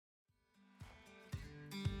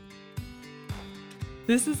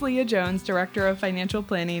This is Leah Jones, Director of Financial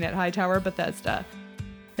Planning at Hightower Bethesda.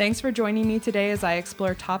 Thanks for joining me today as I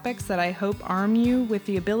explore topics that I hope arm you with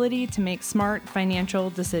the ability to make smart financial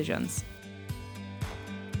decisions.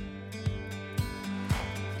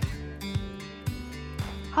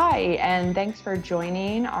 Hi, and thanks for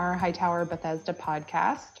joining our Hightower Bethesda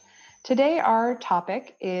podcast. Today, our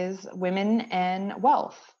topic is women and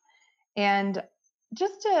wealth. And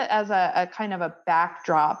just as a kind of a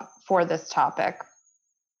backdrop for this topic,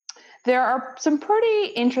 there are some pretty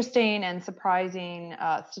interesting and surprising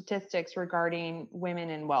statistics regarding women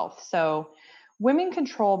and wealth. So women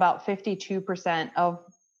control about 52% of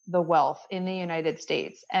the wealth in the United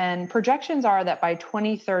States. And projections are that by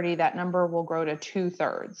 2030, that number will grow to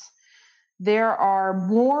 2/3. There are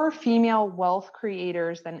more female wealth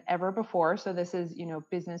creators than ever before. So this is,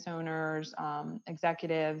 business owners,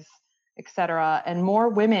 executives, etc. And more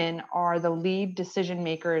women are the lead decision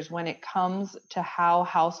makers when it comes to how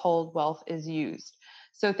household wealth is used.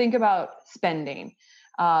 So think about spending.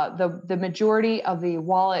 The majority of the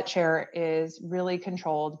wallet share is really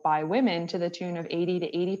controlled by women to the tune of 80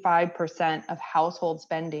 to 85% of household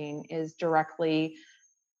spending is directly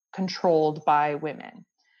controlled by women.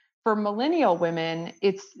 For millennial women,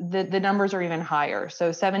 it's the numbers are even higher.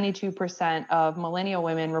 So 72% of millennial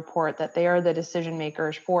women report that they are the decision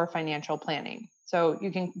makers for financial planning. So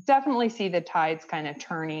you can definitely see the tides kind of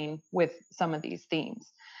turning with some of these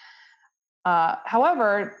themes.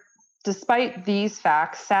 However, despite these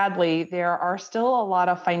facts, sadly, there are still a lot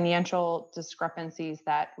of financial discrepancies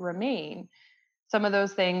that remain. Some of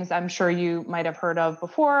those things I'm sure you might have heard of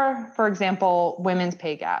before. For example, women's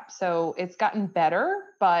pay gap. So it's gotten better,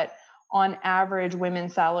 but on average,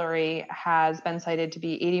 women's salary has been cited to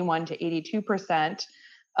be 81 to 82%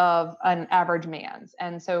 of an average man's.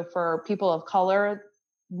 And so for people of color,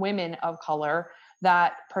 women of color,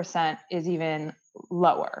 that percent is even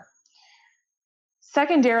lower.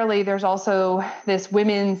 Secondarily, there's also this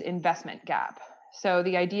women's investment gap. So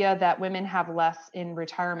the idea that women have less in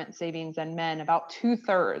retirement savings than men, about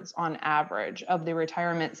 2/3 on average of the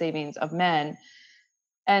retirement savings of men.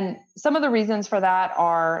 And some of the reasons for that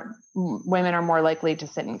are women are more likely to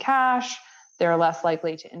sit in cash, they're less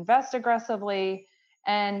likely to invest aggressively,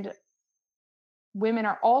 and women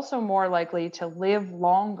are also more likely to live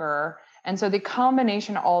longer. And so the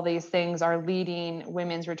combination of all these things are leading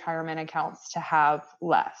women's retirement accounts to have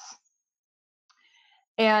less.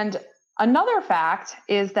 And another fact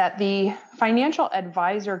is that the financial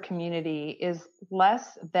advisor community is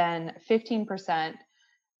less than 15%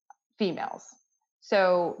 females.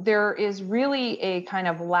 So there is really a kind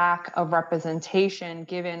of lack of representation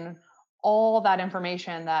given all that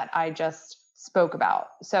information that I just spoke about.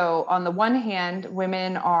 So on the one hand,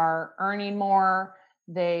 women are earning more,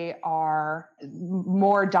 they are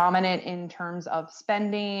more dominant in terms of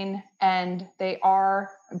spending, and they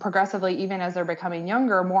are progressively, even as they're becoming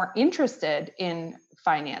younger, more interested in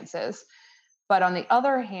finances. But on the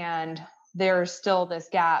other hand, there's still this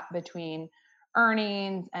gap between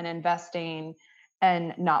earnings and investing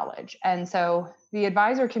and knowledge. And so the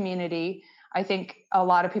advisor community, I think a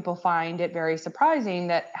lot of people find it very surprising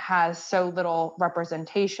that has so little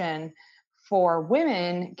representation for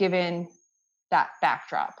women given that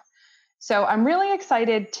backdrop. So I'm really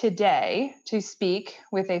excited today to speak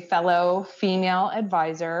with a fellow female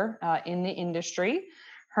advisor in the industry.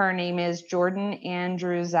 Her name is Jordan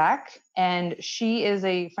Andruzak, and she is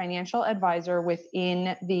a financial advisor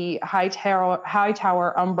within the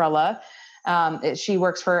Hightower umbrella. She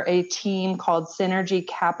works for a team called Synergy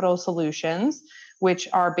Capital Solutions, which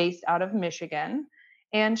are based out of Michigan.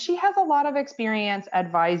 And she has a lot of experience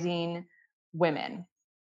advising women.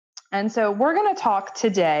 And so we're going to talk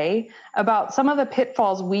today about some of the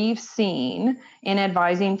pitfalls we've seen in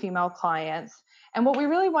advising female clients. And what we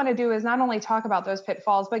really want to do is not only talk about those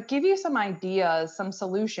pitfalls, but give you some ideas, some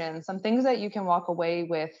solutions, some things that you can walk away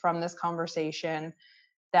with from this conversation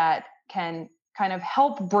that can kind of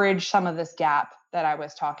help bridge some of this gap that I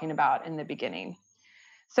was talking about in the beginning.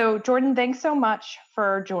 So Jordan, thanks so much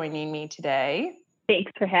for joining me today.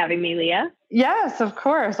 Thanks for having me, Leah. Yes, of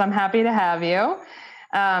course. I'm happy to have you.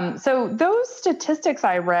 So those statistics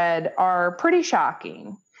I read are pretty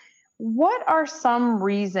shocking. What are some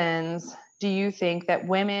reasons do you think that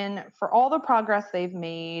women, for all the progress they've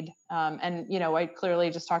made, and I clearly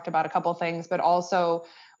just talked about a couple things, but also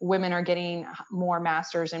women are getting more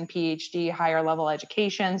master's and PhD, higher level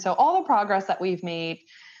education. So all the progress that we've made,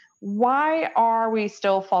 why are we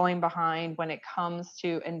still falling behind when it comes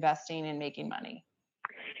to investing and making money?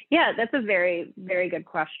 Yeah, that's a very, very good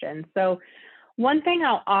question. So One thing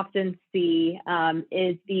I'll often see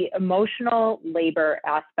is the emotional labor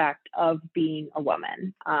aspect of being a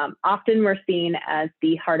woman. Often we're seen as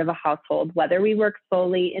the heart of a household, whether we work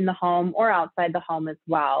solely in the home or outside the home as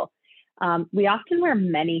well. We often wear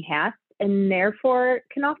many hats and therefore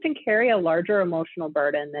can often carry a larger emotional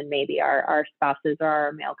burden than maybe our spouses or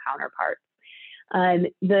our male counterparts.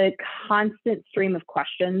 The constant stream of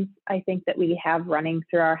questions I think that we have running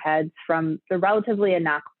through our heads, from the relatively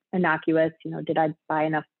innocuous, did I buy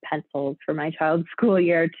enough pencils for my child's school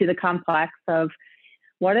year, to the complex of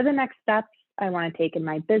what are the next steps I want to take in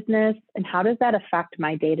my business and how does that affect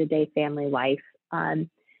my day-to-day family life?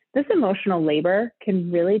 This emotional labor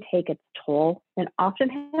can really take its toll and often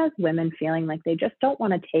has women feeling like they just don't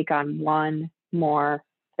want to take on one more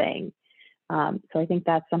thing. So I think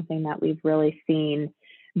that's something that we've really seen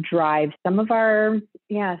drive some of our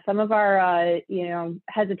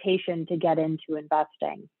hesitation to get into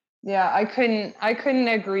investing. Yeah, I couldn't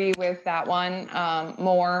agree with that one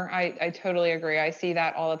more. I totally agree. I see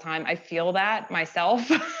that all the time. I feel that myself.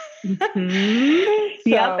 Mm-hmm.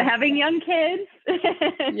 Yep, having young kids.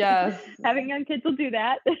 Yes. Having young kids will do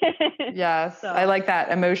that. Yes, so. I like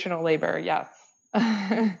that emotional labor. Yes.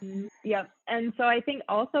 Yep. And so I think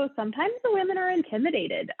also sometimes the women are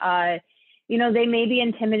intimidated. They may be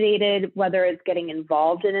intimidated, whether it's getting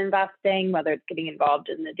involved in investing, whether it's getting involved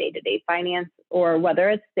in the day-to-day finance, or whether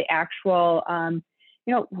it's the actual,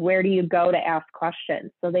 where do you go to ask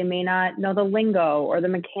questions? So they may not know the lingo or the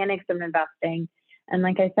mechanics of investing. And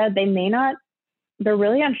like I said, they're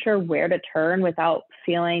really unsure where to turn without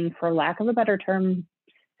feeling, for lack of a better term,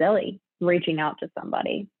 silly, reaching out to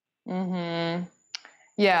somebody. Mm-hmm.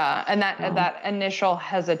 Yeah. And that initial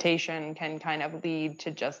hesitation can kind of lead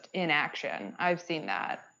to just inaction. I've seen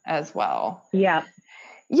that as well. Yeah.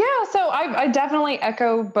 Yeah. So I definitely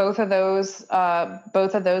echo both of those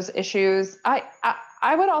issues.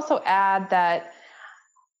 I would also add that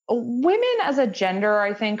women as a gender,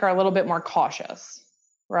 I think, are a little bit more cautious,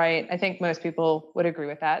 right? I think most people would agree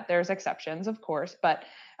with that. There's exceptions, of course, but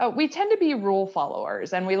we tend to be rule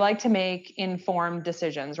followers and we like to make informed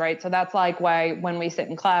decisions, right? So that's like why when we sit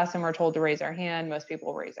in class and we're told to raise our hand, most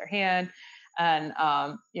people raise their hand, and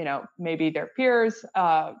maybe their peers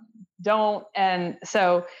don't. And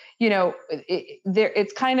so,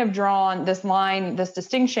 it's kind of drawn, this line, this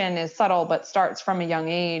distinction is subtle, but starts from a young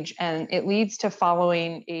age, and it leads to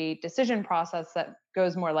following a decision process that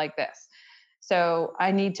goes more like this. So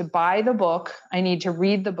I need to buy the book, I need to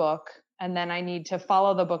read the book, and then I need to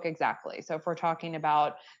follow the book exactly. So if we're talking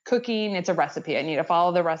about cooking, it's a recipe. I need to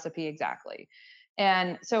follow the recipe exactly.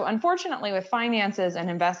 And so unfortunately with finances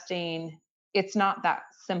and investing, it's not that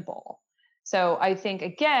simple. So I think,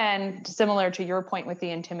 again, similar to your point with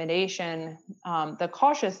the intimidation, the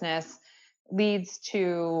cautiousness leads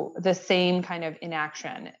to the same kind of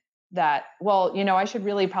inaction that, well, I should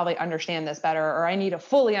really probably understand this better, or I need to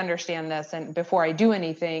fully understand this and before I do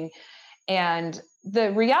anything. And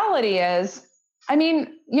the reality is,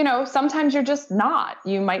 sometimes you're just not.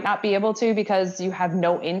 You might not be able to because you have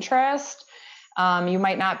no interest. You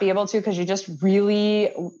might not be able to because you're just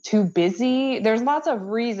really too busy. There's lots of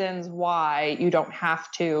reasons why you don't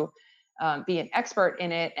have to be an expert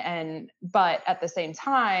in it. But at the same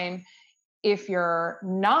time, if you're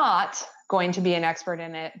not going to be an expert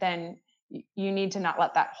in it, then you need to not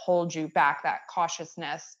let that hold you back, that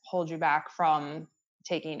cautiousness hold you back from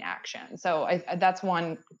taking action. So that's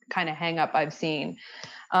one kind of hang up I've seen.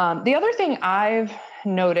 The other thing I've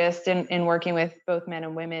noticed in working with both men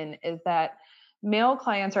and women is that male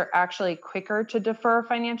clients are actually quicker to defer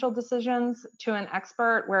financial decisions to an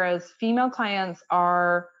expert, whereas female clients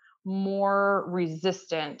are more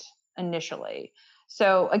resistant initially.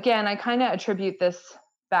 So again, I kind of attribute this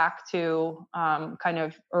back to kind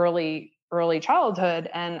of early childhood.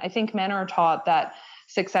 And I think men are taught that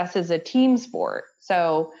success is a team sport.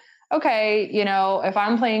 So, okay, if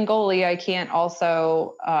I'm playing goalie, I can't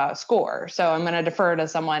also score. So I'm going to defer to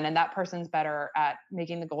someone, and that person's better at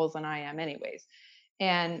making the goals than I am anyways.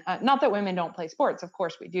 And not that women don't play sports, of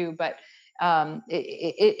course we do, but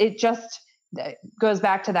it just goes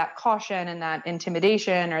back to that caution and that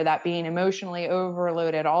intimidation, or that being emotionally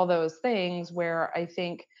overloaded, all those things where I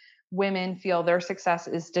think women feel their success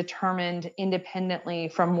is determined independently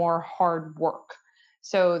from more hard work.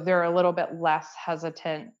 So they're a little bit less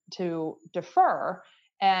hesitant to defer.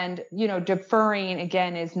 And, deferring,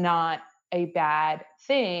 again, is not a bad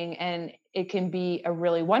thing. And it can be a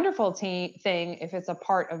really wonderful thing if it's a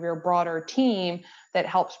part of your broader team that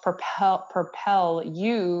helps propel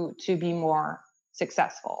you to be more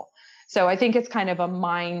successful. So I think it's kind of a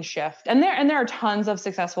mind shift. And there are tons of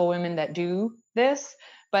successful women that do this,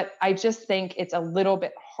 But I just think it's a little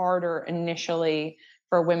bit harder initially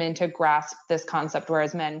for women to grasp this concept,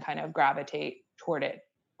 whereas men kind of gravitate toward it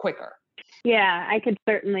quicker. Yeah, I could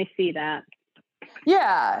certainly see that.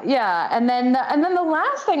 Yeah. And then the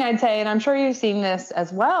last thing I'd say, and I'm sure you've seen this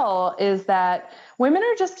as well, is that women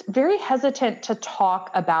are just very hesitant to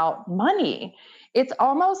talk about money. It's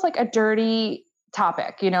almost like a dirty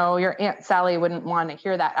topic. Your Aunt Sally wouldn't want to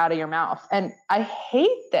hear that out of your mouth. And I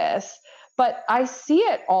hate this, but I see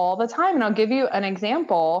it all the time. And I'll give you an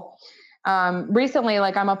example. Recently,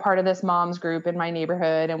 like, I'm a part of this moms group in my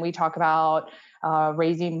neighborhood, and we talk about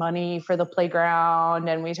raising money for the playground,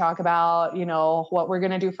 and we talk about what we're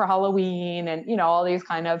going to do for Halloween, and all these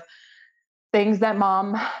kind of things that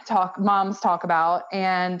moms talk about.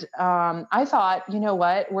 And I thought,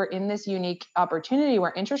 what, we're in this unique opportunity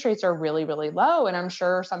where interest rates are really, really low, and I'm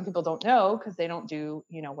sure some people don't know because they don't do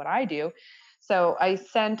what I do. So I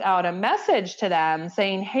sent out a message to them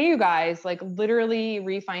saying, hey, you guys, like, literally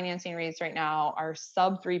refinancing rates right now are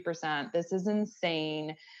sub 3%. This is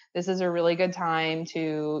insane. This is a really good time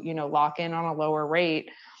to, lock in on a lower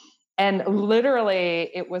rate. And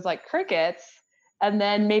literally it was like crickets. And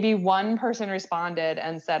then maybe one person responded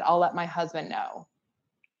and said, I'll let my husband know.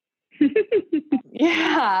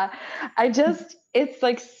 Yeah. It's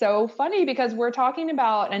like so funny because we're talking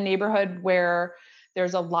about a neighborhood where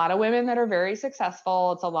there's a lot of women that are very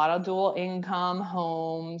successful. It's a lot of dual income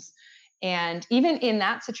homes. And even in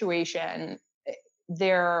that situation,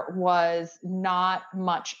 there was not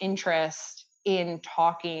much interest in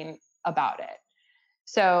talking about it.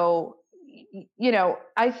 So,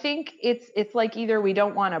 I think it's like either we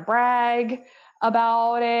don't want to brag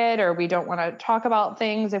about it, or we don't want to talk about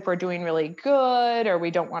things if we're doing really good, or we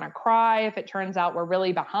don't want to cry if it turns out we're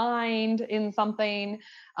really behind in something.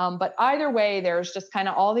 But either way, there's just kind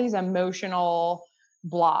of all these emotional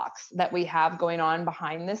blocks that we have going on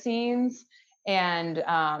behind the scenes. And,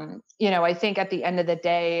 I think at the end of the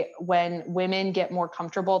day, when women get more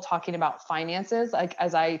comfortable talking about finances, like,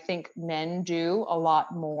 as I think men do a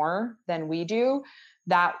lot more than we do,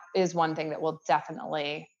 that is one thing that will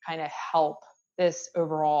definitely kind of help this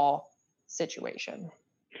overall situation.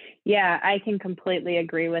 Yeah, I can completely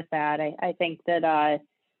agree with that. I think that,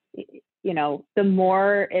 the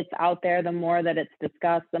more it's out there, the more that it's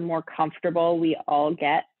discussed, the more comfortable we all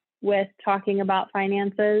get with talking about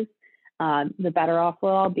finances, the better off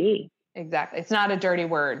we'll all be. Exactly. It's not a dirty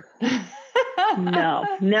word. No,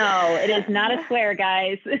 it is not a swear,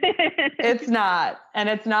 guys. It's not. And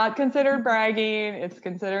it's not considered bragging. It's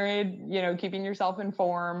considered, keeping yourself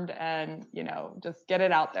informed and, just get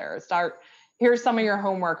it out there. Here's some of your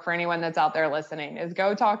homework for anyone that's out there listening is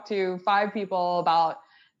go talk to 5 people about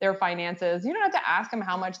their finances. You don't have to ask them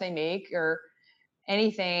how much they make or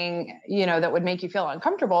anything, that would make you feel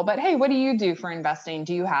uncomfortable. But hey, what do you do for investing?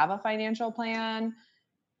 Do you have a financial plan?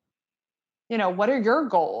 What are your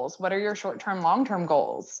goals? What are your short-term, long-term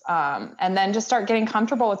goals? And then just start getting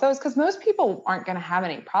comfortable with those, because most people aren't going to have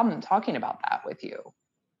any problem talking about that with you.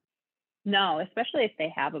 No, especially if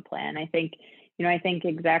they have a plan. I think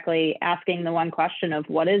exactly asking the one question of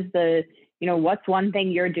what is what's one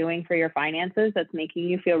thing you're doing for your finances that's making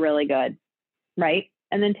you feel really good, right?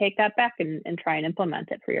 And then take that back and try and implement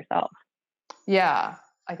it for yourself. Yeah,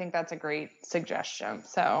 I think that's a great suggestion.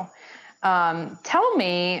 So tell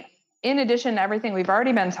me, in addition to everything we've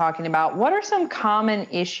already been talking about, what are some common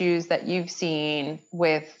issues that you've seen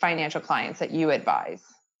with financial clients that you advise?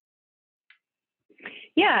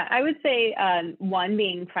 Yeah, I would say one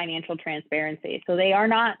being financial transparency. So they are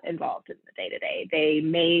not involved in the day-to-day. They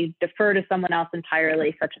may defer to someone else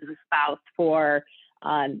entirely, such as a spouse, for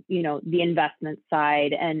the investment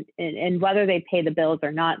side, and whether they pay the bills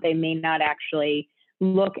or not, they may not actually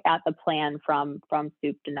look at the plan from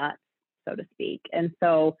soup to nuts, so to speak. And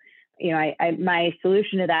so, my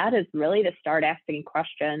solution to that is really to start asking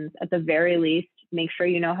questions. At the very least, make sure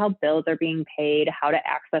you know how bills are being paid, how to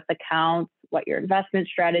access accounts, what your investment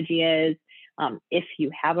strategy is, if you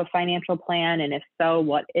have a financial plan, and if so,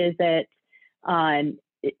 what is it?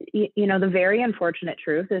 The very unfortunate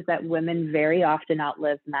truth is that women very often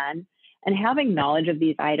outlive men, and having knowledge of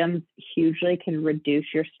these items hugely can reduce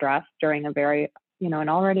your stress during a very, an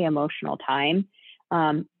already emotional time.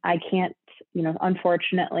 I can't,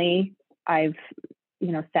 unfortunately, I've,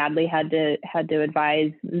 sadly had to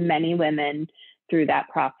advise many women through that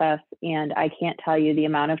process. And I can't tell you the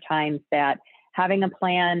amount of times that having a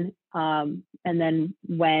plan, and then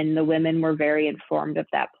when the women were very informed of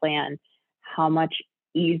that plan, how much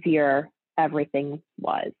easier everything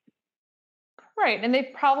was. Right. And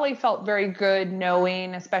they probably felt very good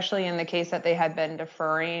knowing, especially in the case that they had been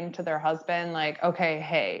deferring to their husband, like, okay,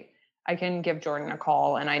 hey, I can give Jordan a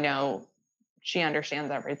call and I know she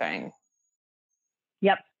understands everything.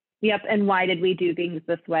 Yep. Yep. And why did we do things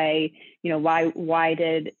this way? Why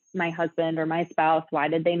did my husband or my spouse, why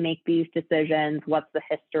did they make these decisions? What's the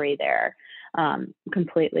history there?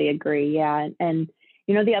 Completely agree. Yeah. And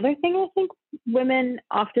the other thing I think women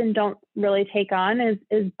often don't really take on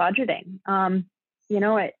is budgeting.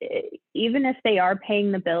 Even if they are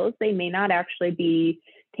paying the bills, they may not actually be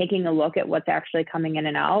taking a look at what's actually coming in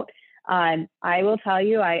and out. I will tell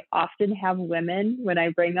you, I often have women, when I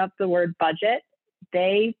bring up the word budget,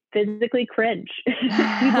 they physically cringe.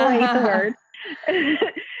 People hate the word.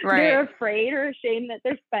 Right. They're afraid or ashamed that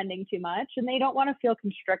they're spending too much, and they don't want to feel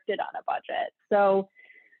constricted on a budget. So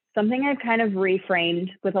something I've kind of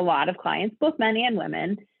reframed with a lot of clients, both men and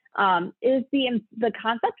women, is the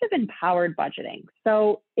concept of empowered budgeting.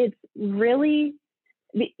 So it's really,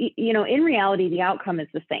 in reality, the outcome is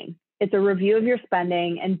the same. It's a review of your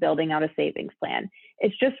spending and building out a savings plan.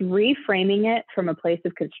 It's just reframing it from a place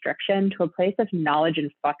of constriction to a place of knowledge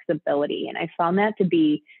and flexibility. And I found that to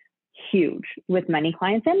be huge with many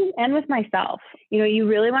clients and with myself. You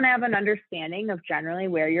really want to have an understanding of generally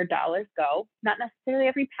where your dollars go, not necessarily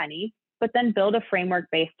every penny, but then build a framework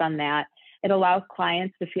based on that. It allows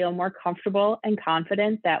clients to feel more comfortable and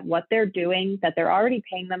confident that what they're doing, that they're already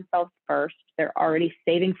paying themselves first, they're already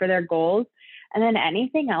saving for their goals. And then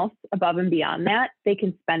anything else above and beyond that, they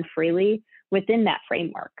can spend freely within that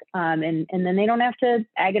framework. And then they don't have to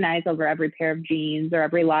agonize over every pair of jeans or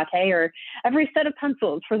every latte or every set of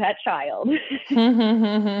pencils for that child.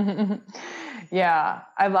 Yeah,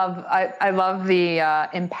 I love the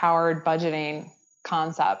empowered budgeting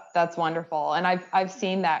concept. That's wonderful. And I've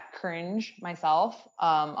seen that cringe myself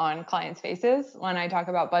on clients' faces when I talk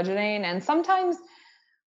about budgeting. And sometimes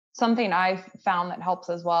something I've found that helps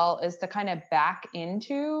as well is to kind of back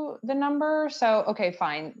into the number. So, okay,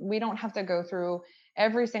 fine. We don't have to go through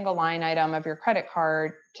every single line item of your credit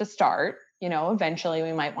card to start. Eventually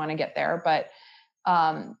we might want to get there, but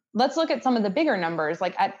let's look at some of the bigger numbers.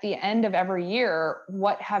 Like at the end of every year,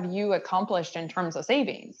 what have you accomplished in terms of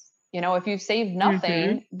savings? If you've saved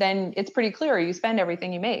nothing, then it's pretty clear you spend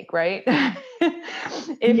everything you make, right? And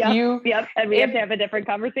we have to have a different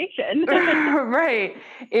conversation. Right.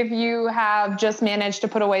 If you have just managed to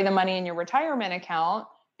put away the money in your retirement account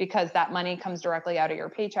because that money comes directly out of your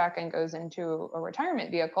paycheck and goes into a retirement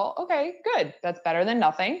vehicle, okay, good. That's better than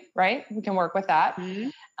nothing, right? We can work with that. Mm-hmm.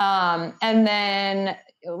 And then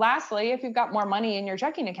lastly, if you've got more money in your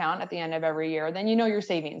checking account at the end of every year, then you're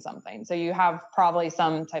saving something. So you have probably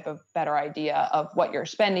some type of better idea of what your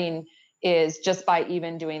spending is just by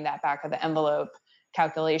even doing that back of the envelope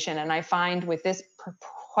calculation. And I find with this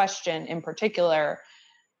question in particular,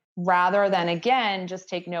 rather than again, just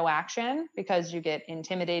take no action because you get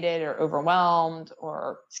intimidated or overwhelmed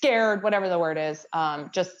or scared, whatever the word is,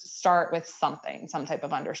 just start with some type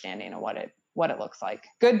of understanding of what it looks like.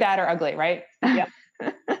 Good, bad, or ugly, right? Yeah.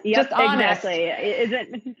 Just honest.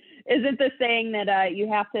 Exactly. Isn't the saying that you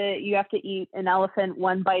have to eat an elephant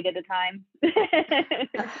one bite at a time?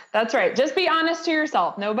 That's right. Just be honest to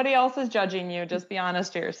yourself. Nobody else is judging you. Just be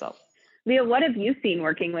honest to yourself. Leah, what have you seen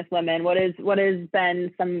working with women? What has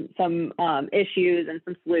been some issues and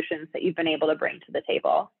some solutions that you've been able to bring to the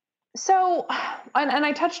table? So, and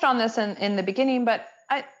I touched on this in the beginning, but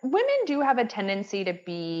women do have a tendency to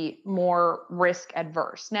be more risk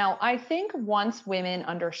adverse. Now, I think once women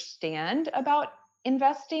understand about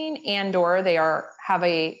investing and/or they have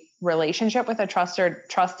a relationship with a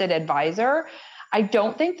trusted advisor, I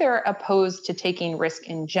don't think they're opposed to taking risk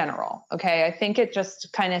in general. Okay. I think it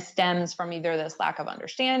just kind of stems from either this lack of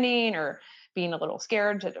understanding or being a little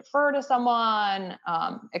scared to defer to someone,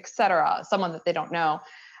 et cetera, someone that they don't know.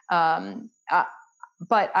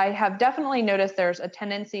 But I have definitely noticed there's a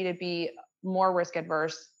tendency to be more risk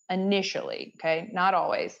adverse initially. Okay. Not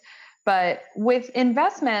always. But with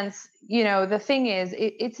investments, the thing is,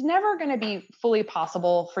 it's never going to be fully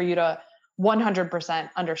possible for you to 100%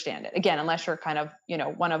 understand it. Again, unless you're kind of,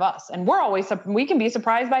 one of us. And we can be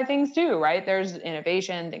surprised by things too, right? There's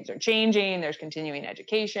innovation, things are changing, there's continuing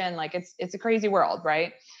education. Like it's a crazy world,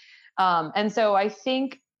 right? And so I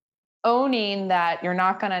think owning that you're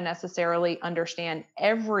not going to necessarily understand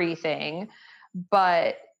everything,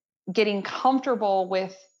 but getting comfortable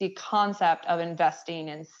with the concept of investing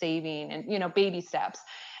and saving and, baby steps.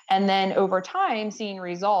 And then over time, seeing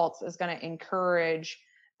results is going to encourage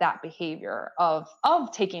that behavior of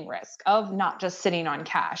taking risk, of not just sitting on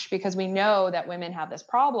cash, because we know that women have this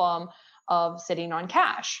problem of sitting on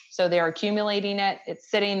cash. So they're accumulating it. It's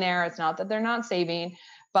sitting there. It's not that they're not saving,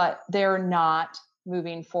 but they're not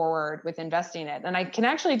moving forward with investing it. And I can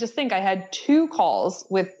actually just think I had 2 calls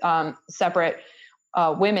with separate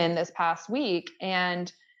women this past week.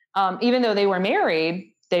 And even though they were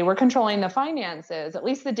married, they were controlling the finances, at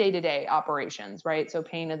least the day-to-day operations, right? So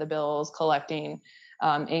paying of the bills, collecting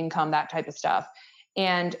income, that type of stuff.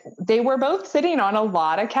 And they were both sitting on a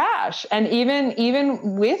lot of cash. And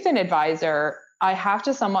even with an advisor, I have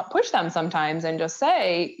to somewhat push them sometimes and just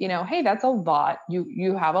say, hey, that's a lot.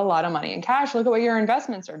 You have a lot of money in cash. Look at what your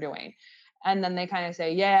investments are doing. And then they kind of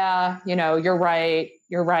say, yeah, you're right.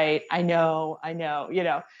 I know.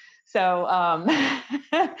 So,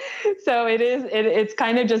 so it's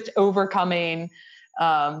kind of just overcoming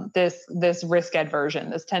this risk aversion,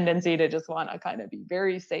 this tendency to just want to kind of be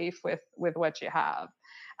very safe with what you have.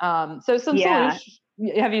 So some solutions,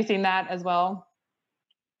 have you seen that as well?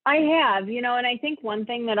 I have, and I think one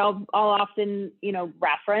thing that I'll often,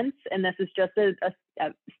 reference, and this is just a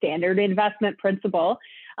standard investment principle,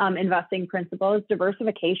 investing principle, is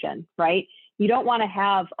diversification, right? You don't want to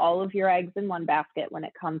have all of your eggs in one basket when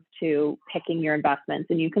it comes to picking your investments.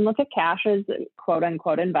 And you can look at cash as a quote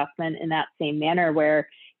unquote investment in that same manner, where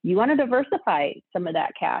you want to diversify some of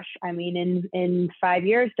that cash. I mean, in 5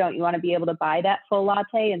 years, don't you want to be able to buy that full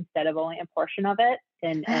latte instead of only a portion of it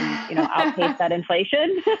and outpace that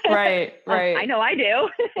inflation? Right. I know I do.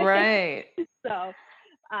 Right. So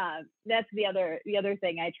that's the other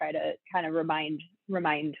thing I try to kind of remind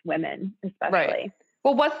women, especially. Right.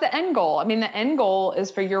 Well, what's the end goal? I mean, the end goal is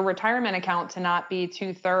for your retirement account to not be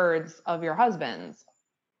 2/3 of your husband's,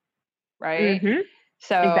 right? Mm-hmm.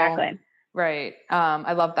 So exactly. Right.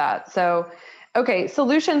 I love that. So, okay,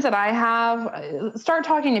 solutions that I have, start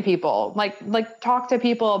talking to people, like talk to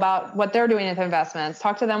people about what they're doing with investments,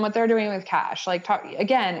 talk to them what they're doing with cash.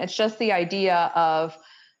 Again, it's just the idea of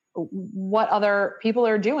what other people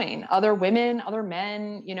are doing, other women, other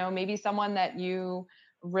men, maybe someone that you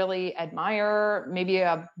really admire, maybe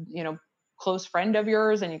a, close friend of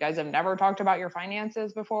yours, and you guys have never talked about your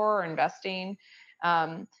finances before or investing.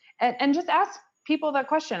 And just ask people that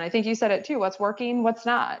question. I think you said it too. What's working, what's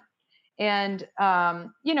not? And,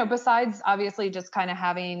 besides obviously just kind of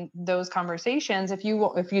having those conversations, if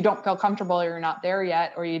you don't feel comfortable or you're not there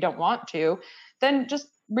yet, or you don't want to, then just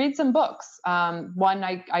read some books. One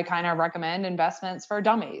I kind of recommend, Investments for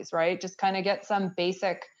Dummies, right? Just kind of get some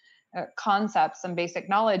basic concepts, some basic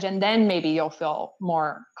knowledge, and then maybe you'll feel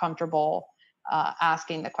more comfortable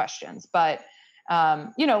asking the questions. But,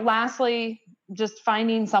 lastly, just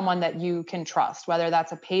finding someone that you can trust, whether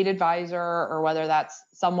that's a paid advisor or whether that's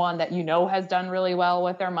someone that has done really well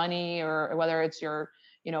with their money, or whether it's your,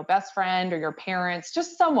 best friend or your parents,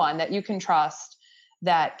 just someone that you can trust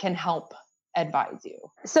that can help advise you.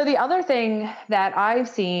 So the other thing that I've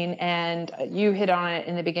seen, and you hit on it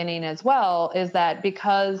in the beginning as well, is that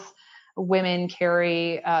because women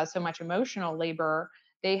carry so much emotional labor,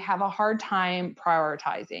 they have a hard time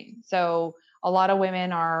prioritizing. So a lot of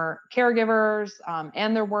women are caregivers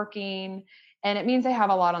and they're working, and it means they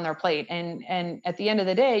have a lot on their plate. And at the end of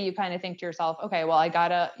the day, you kind of think to yourself, okay, well, I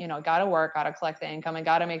gotta work, gotta collect the income, I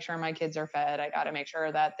gotta make sure my kids are fed, I gotta make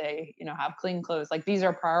sure that they, have clean clothes. Like, these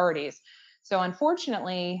are priorities. So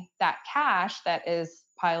unfortunately, that cash that is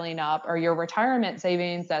piling up, or your retirement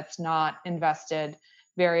savings that's not invested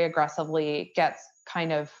very aggressively, gets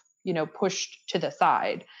kind of, pushed to the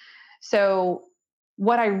side. So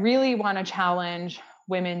what I really want to challenge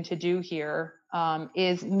women to do here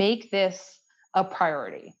is make this a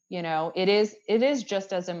priority. It is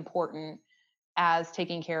just as important as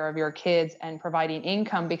taking care of your kids and providing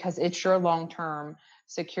income, because it's your long-term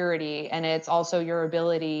security, and it's also your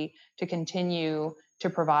ability to continue to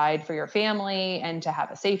provide for your family and to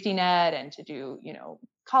have a safety net and to do,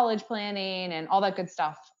 college planning and all that good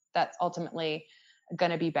stuff that's ultimately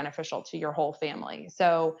going to be beneficial to your whole family.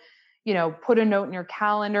 So, put a note in your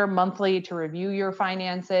calendar monthly to review your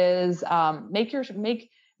finances. Make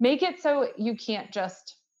it so you can't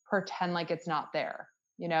just pretend like it's not there.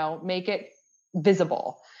 Make it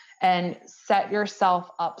visible, and set yourself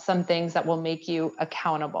up some things that will make you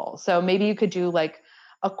accountable. So maybe you could do like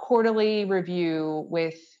a quarterly review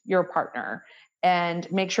with your partner and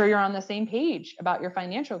make sure you're on the same page about your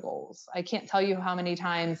financial goals. I can't tell you how many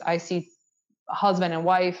times I see husband and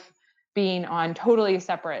wife being on totally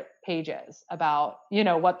separate pages about,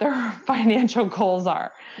 what their financial goals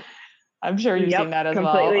are. I'm sure you've seen that as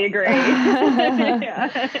well. Completely agree.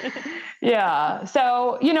 Yeah. Yeah.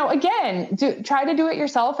 So, again, try to do it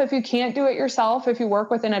yourself. If you can't do it yourself, if you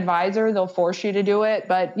work with an advisor, they'll force you to do it.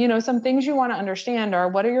 But, some things you want to understand are,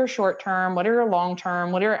 what are your short-term, what are your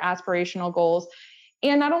long-term, what are your aspirational goals?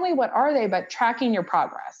 And not only what are they, but tracking your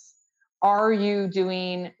progress. are you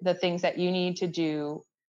doing the things that you need to do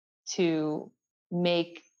to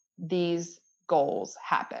make these goals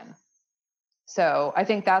happen? So I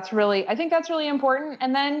think that's really important.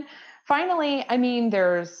 And then finally, I mean,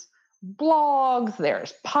 there's blogs,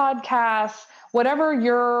 there's podcasts, whatever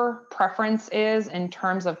your preference is in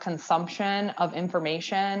terms of consumption of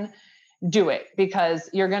information, do it, because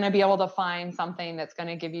you're going to be able to find something that's going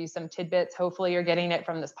to give you some tidbits. Hopefully you're getting it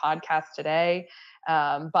from this podcast today.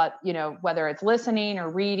 But whether it's listening or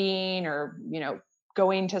reading or,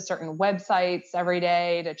 going to certain websites every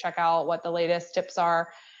day to check out what the latest tips are.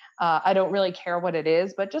 I don't really care what it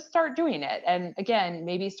is, but just start doing it. And again,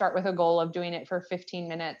 maybe start with a goal of doing it for 15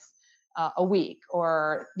 minutes a week,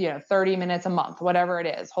 or 30 minutes a month, whatever it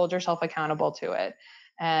is. Hold yourself accountable to it.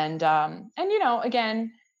 And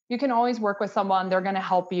again, you can always work with someone. They're going to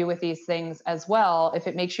help you with these things as well. If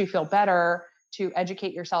it makes you feel better to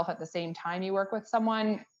educate yourself at the same time you work with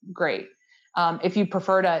someone, great. If you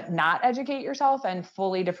prefer to not educate yourself and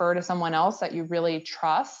fully defer to someone else that you really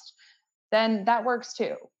trust, then that works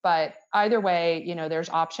too. But either way, there's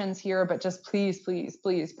options here, but just please, please,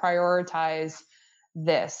 please prioritize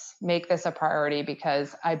this. Make this a priority,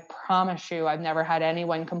 because I promise you, I've never had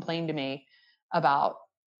anyone complain to me about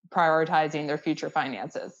prioritizing their future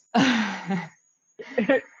finances.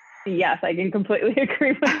 Yes, I can completely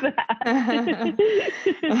agree with that.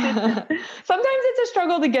 Sometimes it's a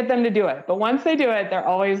struggle to get them to do it, but once they do it, they're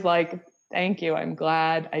always like, thank you, I'm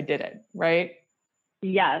glad I did it, right?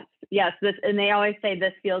 Yes, and they always say,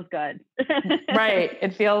 this feels good. Right,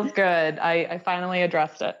 it feels good. I finally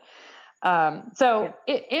addressed it.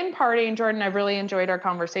 In parting, Jordan, I've really enjoyed our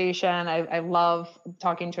conversation. I love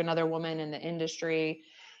talking to another woman in the industry.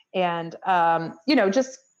 And,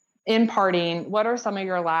 just in parting, what are some of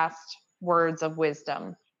your last words of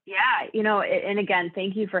wisdom? Yeah, and again,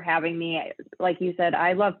 thank you for having me. Like you said,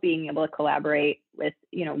 I love being able to collaborate with,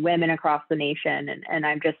 women across the nation. And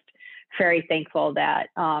I'm just very thankful that,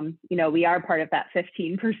 we are part of that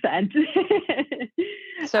 15%.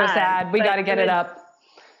 So sad. We got to get it up.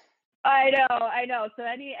 I know. So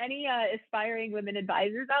any aspiring women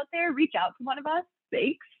advisors out there, reach out to one of us.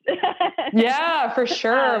 Thanks. Yeah, for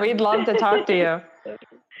sure. We'd love to talk to you.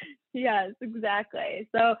 Yes, exactly.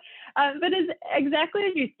 So, but exactly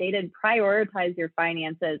as you stated, prioritize your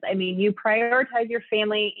finances. I mean, you prioritize your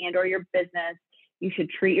family and or your business. You should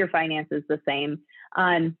treat your finances the same.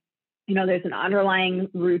 There's an underlying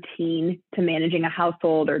routine to managing a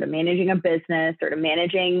household, or to managing a business, or to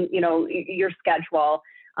managing, your schedule.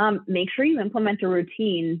 Make sure you implement a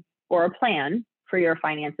routine or a plan for your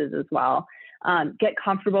finances as well. Get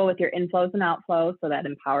comfortable with your inflows and outflows, so that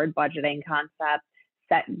empowered budgeting concept.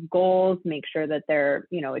 Set goals, make sure that they're,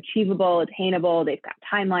 achievable, attainable, they've got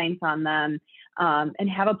timelines on them, and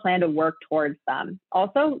have a plan to work towards them.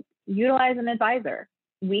 Also, utilize an advisor.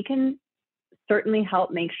 We can certainly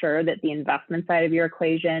help make sure that the investment side of your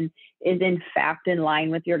equation is in fact in line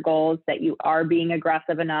with your goals, that you are being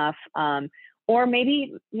aggressive enough. Or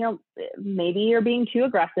maybe, maybe you're being too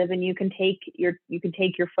aggressive, and you can take your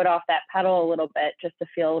foot off that pedal a little bit, just to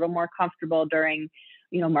feel a little more comfortable during,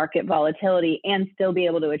 market volatility, and still be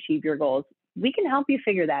able to achieve your goals. We can help you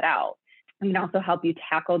figure that out. We can also help you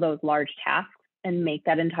tackle those large tasks and make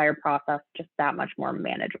that entire process just that much more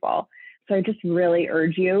manageable. So I just really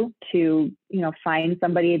urge you to, find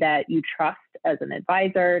somebody that you trust as an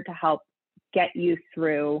advisor to help get you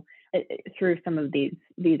through some of these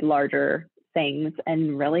larger things,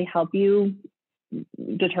 and really help you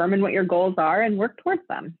determine what your goals are and work towards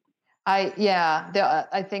them.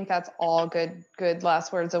 I think that's all good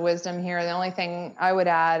last words of wisdom here. The only thing I would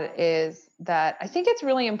add is that I think it's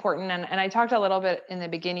really important, and I talked a little bit in the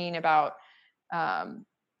beginning about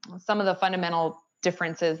some of the fundamental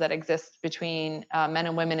differences that exist between men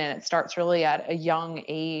and women, and it starts really at a young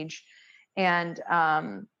age. And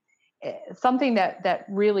something that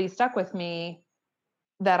really stuck with me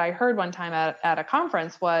that I heard one time at a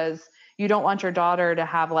conference was, you don't want your daughter to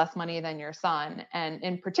have less money than your son. And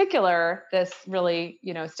in particular, this really,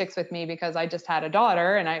 sticks with me because I just had a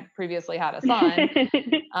daughter and I previously had a son.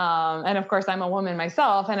 And of course I'm a woman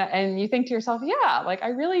myself. And you think to yourself, yeah, like I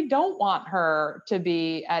really don't want her to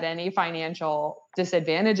be at any financial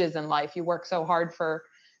disadvantages in life. You work so hard for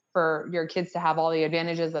your kids to have all the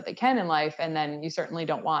advantages that they can in life. And then you certainly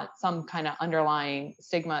don't want some kind of underlying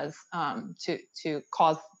stigmas to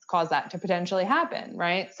cause that to potentially happen.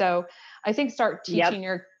 Right. So I think start teaching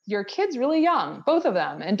your kids really young, both of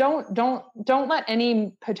them, and don't let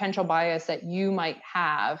any potential bias that you might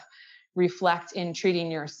have reflect in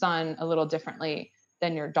treating your son a little differently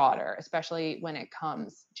than your daughter, especially when it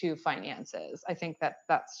comes to finances. I think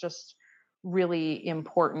that's just really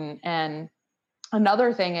important. And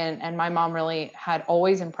another thing, and my mom really had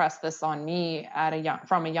always impressed this on me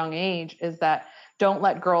from a young age, is that don't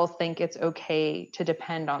let girls think it's okay to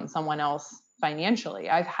depend on someone else financially.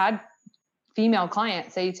 I've had female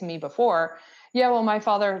clients say to me before, yeah, well, my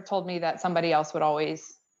father told me that somebody else would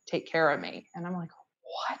always take care of me. And I'm like,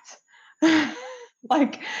 what?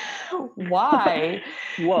 Like, why?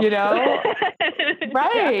 Right. Yeah.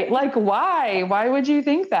 Like, why would you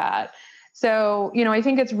think that? So, I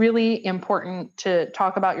think it's really important to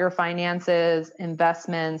talk about your finances,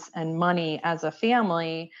 investments, and money as a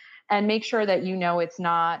family, and make sure that it's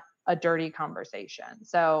not a dirty conversation.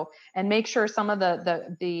 So, and make sure some of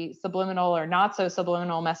the subliminal or not so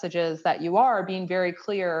subliminal messages that you are being very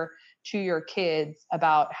clear to your kids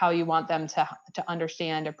about how you want them to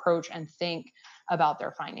understand, approach, and think about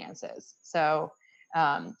their finances. So,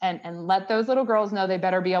 and let those little girls know they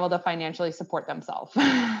better be able to financially support themselves,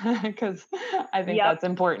 because I think that's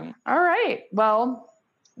important. All right. Well,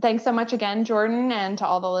 thanks so much again, Jordan, and to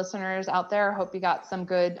all the listeners out there. Hope you got some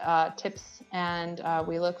good tips, and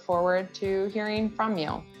we look forward to hearing from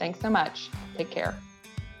you. Thanks so much. Take care.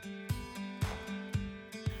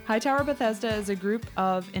 Hightower Bethesda is a group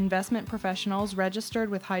of investment professionals registered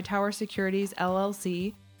with Hightower Securities,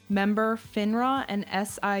 LLC, member FINRA and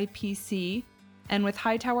SIPC, and with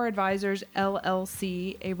Hightower Advisors,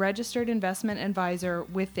 LLC, a registered investment advisor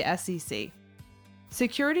with the SEC.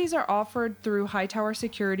 Securities are offered through Hightower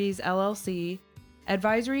Securities, LLC.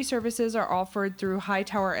 Advisory services are offered through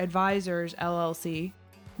Hightower Advisors, LLC.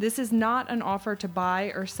 This is not an offer to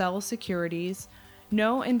buy or sell securities.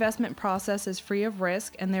 No investment process is free of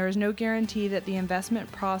risk, and there is no guarantee that the investment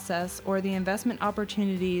process or the investment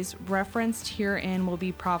opportunities referenced herein will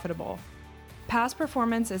be profitable. Past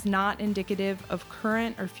performance is not indicative of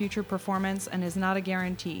current or future performance and is not a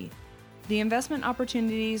guarantee. The investment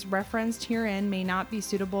opportunities referenced herein may not be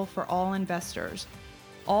suitable for all investors.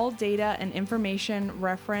 All data and information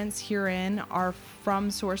referenced herein are from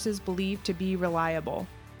sources believed to be reliable.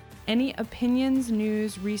 Any opinions,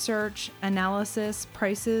 news, research, analysis,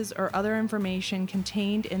 prices, or other information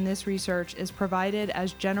contained in this research is provided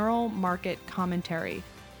as general market commentary.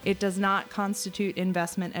 It does not constitute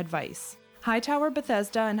investment advice. Hightower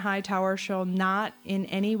Bethesda and Hightower shall not in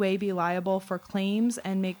any way be liable for claims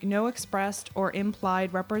and make no expressed or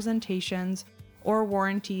implied representations or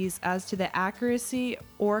warranties as to the accuracy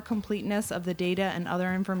or completeness of the data and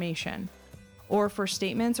other information, or for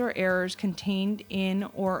statements or errors contained in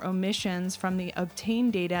or omissions from the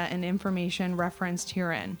obtained data and information referenced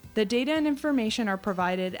herein. The data and information are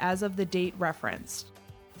provided as of the date referenced.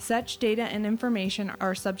 Such data and information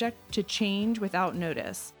are subject to change without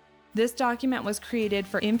notice. This document was created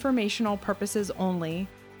for informational purposes only.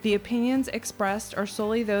 The opinions expressed are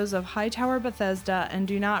solely those of Hightower Bethesda and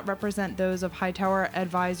do not represent those of Hightower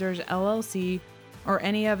Advisors, LLC, or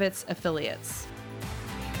any of its affiliates.